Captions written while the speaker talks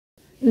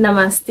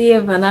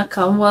Namaste,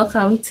 Vanakam.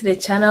 Welcome to the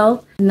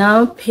channel.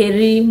 Now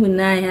Peri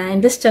Munaya,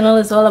 and this channel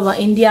is all about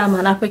India. I'm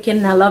an African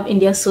and I love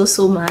India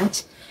so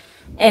much.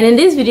 And in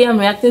this video, I'm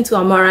reacting to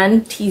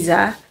AMARAN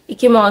teaser. It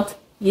came out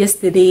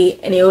yesterday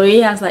and it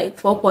already has like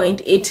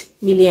 4.8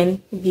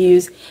 million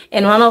views.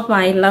 And one of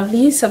my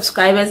lovely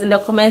subscribers in the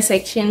comment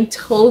section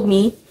told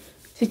me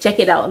to check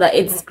it out, that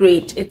it's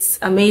great, it's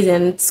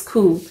amazing, it's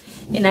cool.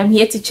 And I'm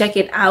here to check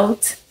it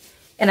out.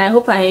 And I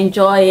hope I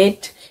enjoy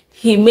it.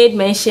 He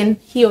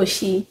or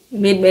she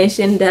made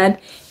mention that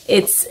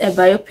it's a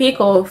biopic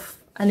of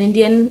an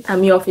Indian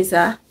army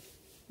officer.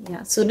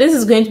 Yeah, so this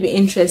is going to be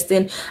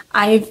interesting.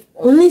 I've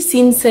only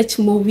seen such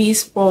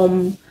movies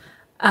from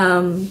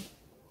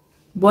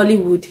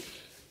Bollywood.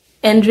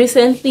 And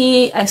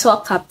recently I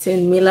saw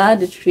Captain Miller,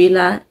 the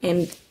trailer,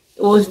 and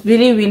it was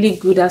really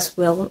good as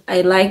well.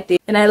 I liked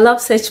it. And I love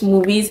such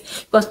movies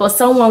because for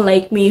someone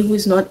like me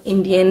who's not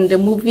Indian, the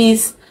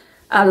movies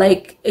are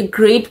like a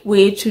great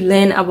way to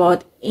learn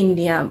about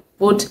India,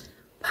 both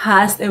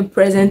past and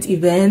present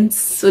events.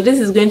 So this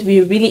is going to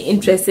be really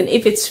interesting.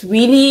 If it's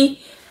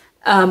really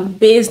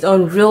based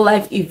on real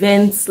life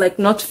events, like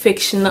not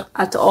fiction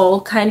at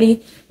all,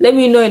 kindly let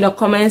me know in the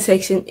comment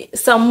section.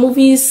 Some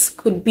movies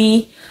could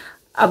be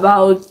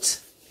about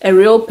a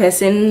real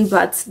person,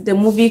 but the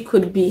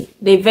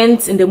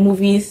events in the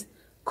movies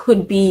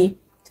could be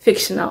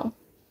fictional.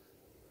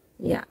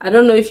 Yeah, I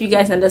don't know if you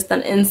guys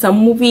understand. In some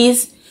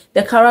movies,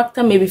 the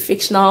character may be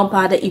fictional,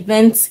 but the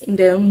events in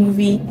the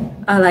movie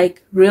are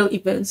like real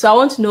events. So I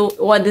want to know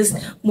what this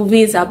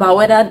movie is about,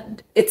 whether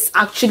it's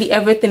actually,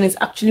 everything is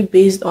actually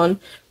based on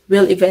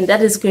real event.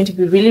 That is going to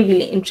be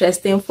really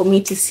interesting for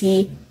me to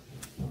see.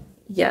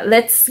 Yeah,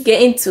 let's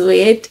get into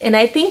it. And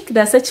I think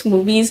that such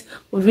movies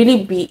will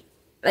really be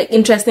like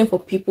interesting for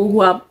people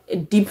who have a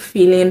deep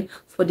feeling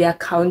for their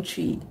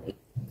country, like,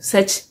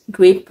 such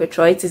great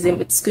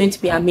patriotism. It's going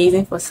to be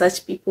amazing for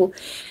such people.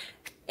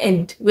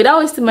 And without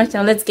wasting much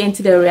time, let's get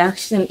into the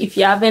reaction. If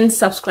you haven't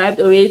subscribed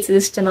already to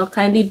this channel,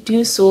 kindly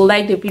do so,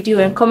 like the video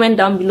and comment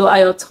down below are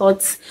your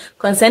thoughts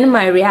concerning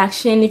my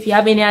reaction. If you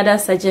have any other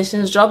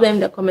suggestions, drop them in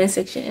the comment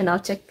section and I'll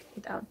check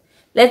it out.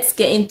 Let's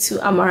get into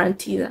AMARAN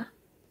teaser.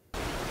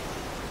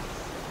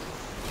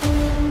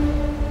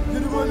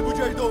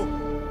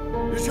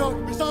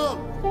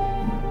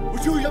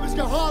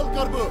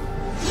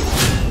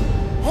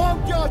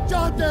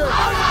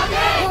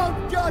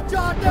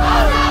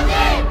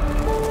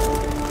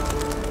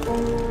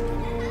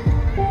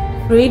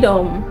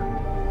 Freedom.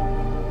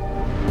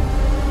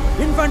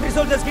 Infantry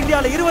soldiers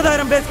India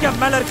 20,000 base camp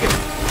மேல இருக்கு.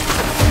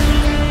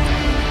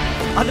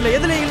 அதுல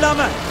எதுல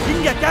இல்லாம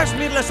இங்க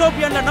காஷ்மீர்ல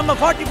சோபியான்ல நம்ம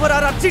 44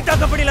 RR சீட்டா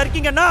கம்பெனில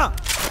இருக்கீங்கன்னா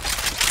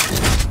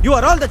you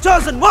are all the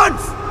chosen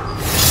ones.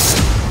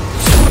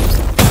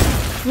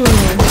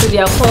 So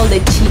they are called the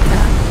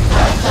cheetah.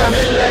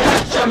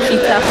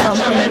 Cheetah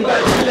company.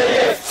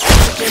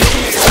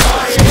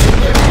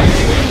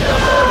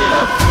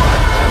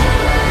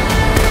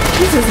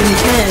 This is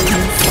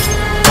intense.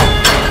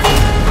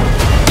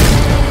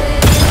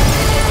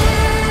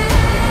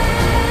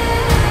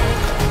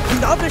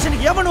 இந்த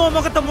ஆபரேஷனுக்கு எவனோ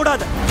முகத்தை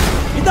மூடாத.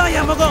 இதான்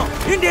என் முகம்.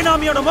 இந்தியன்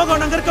ஆர்மியோட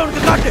முகம் அங்க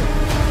இருக்கவனுக்கு காட்டு.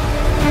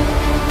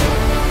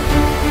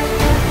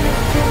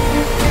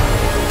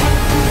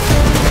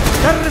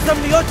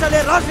 டெரரிசம் யோசிச்சாலே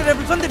ராஷ்டிரிய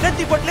லேபிள்ஸ் வந்து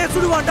நெத்தி போட்டலே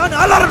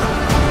சுடுவாண்டான்னு அலறணும்.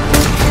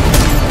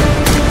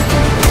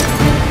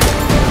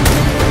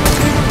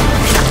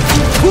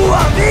 Who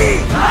are we?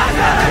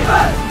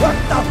 What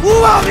the who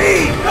are we?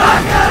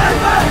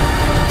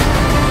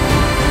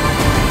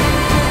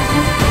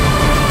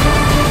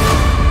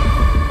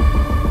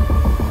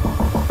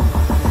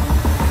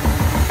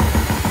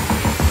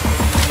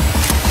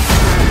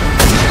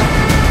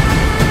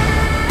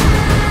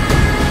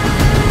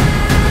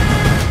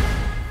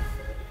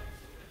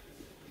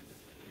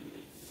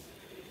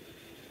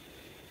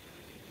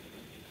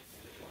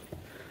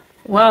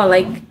 Wow,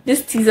 like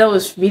this teaser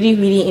was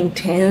really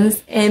intense.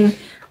 And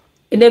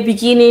in the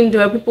beginning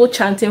there were people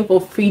chanting for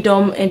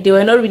freedom and they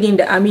were not really in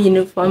the army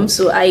uniform,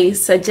 so I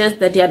suggest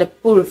that they are the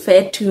people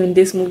referred to in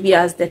this movie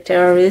as the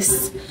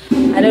terrorists.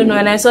 I don't know.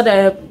 And I saw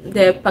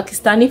the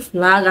Pakistani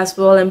flag as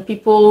well, and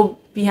people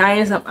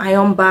behind some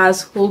iron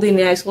bars holding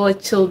it. I saw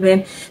children.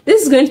 This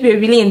is going to be a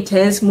really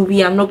intense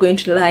movie, I'm not going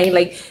to lie.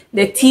 Like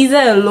the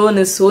teaser alone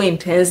is so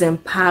intense and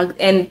packed,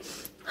 and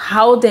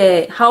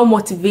how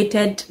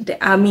motivated the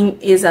army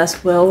is as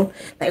well.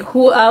 Like,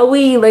 who are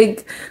we? Like,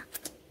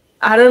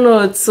 I don't know,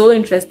 it's so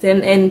interesting.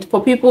 And for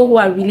people who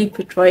are really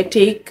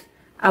patriotic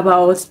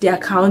about their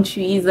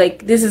countries, like,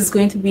 this is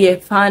going to be a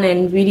fun and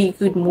really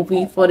good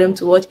movie for them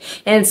to watch.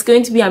 And it's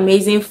going to be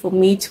amazing for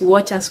me to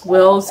watch as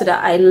well, so that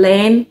I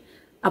learn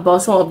about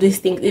some of these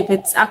things, if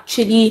it's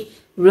actually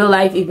real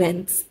life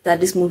events that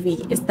this movie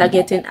is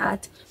targeting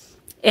at.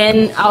 And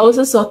I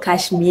also saw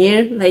Kashmir,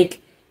 like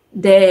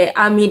the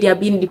army, they are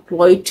being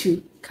deployed to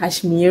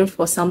Kashmir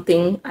for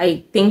something,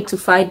 I think to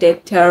fight the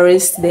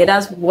terrorists there.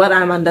 That's what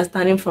I'm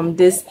understanding from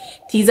this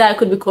teaser. I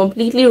could be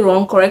completely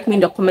wrong, correct me in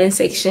the comment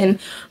section,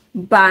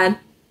 but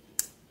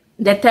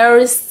the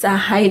terrorists are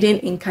hiding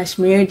in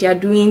Kashmir. They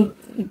are doing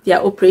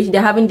their operation.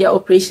 They're having their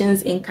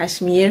operations in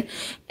Kashmir,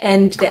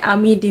 and the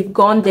army, they've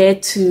gone there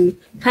to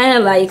kind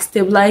of like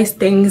stabilize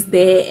things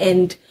there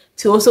and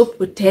to also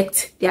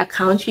protect their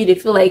country. They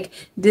feel like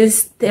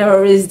these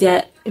terrorists,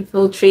 they're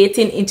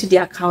infiltrating into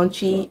their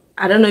country.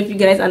 I don't know if you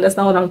guys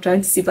understand what I'm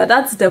trying to say, but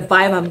that's the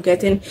vibe I'm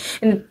getting,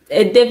 and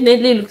it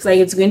definitely looks like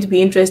it's going to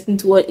be interesting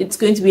to watch. It's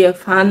going to be a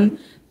fun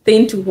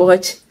thing to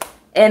watch,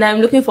 and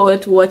I'm looking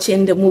forward to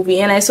watching the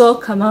movie. And I saw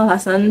Kamal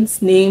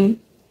Haasan's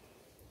name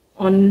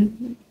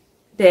on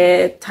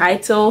the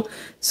title,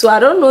 so I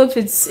don't know if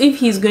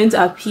he's going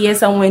to appear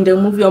somewhere in the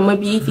movie, or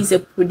maybe if he's a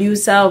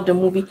producer of the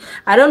movie.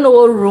 I don't know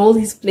what role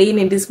he's playing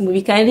in this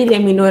movie. Kindly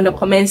let me know in the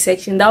comment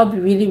section. That would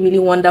be really, really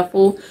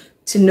wonderful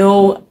to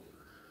know.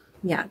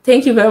 Yeah,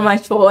 thank you very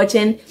much for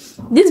watching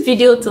this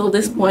video till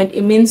this point.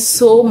 It means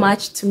so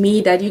much to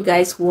me that you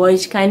guys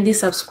watch. Kindly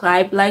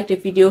subscribe, like the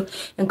video,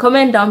 and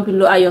comment down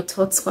below are your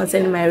thoughts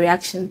concerning my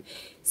reaction.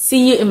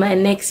 See you in my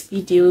next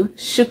video.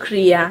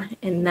 Shukriya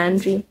and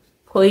Nandri.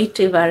 Koi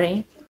Tivare.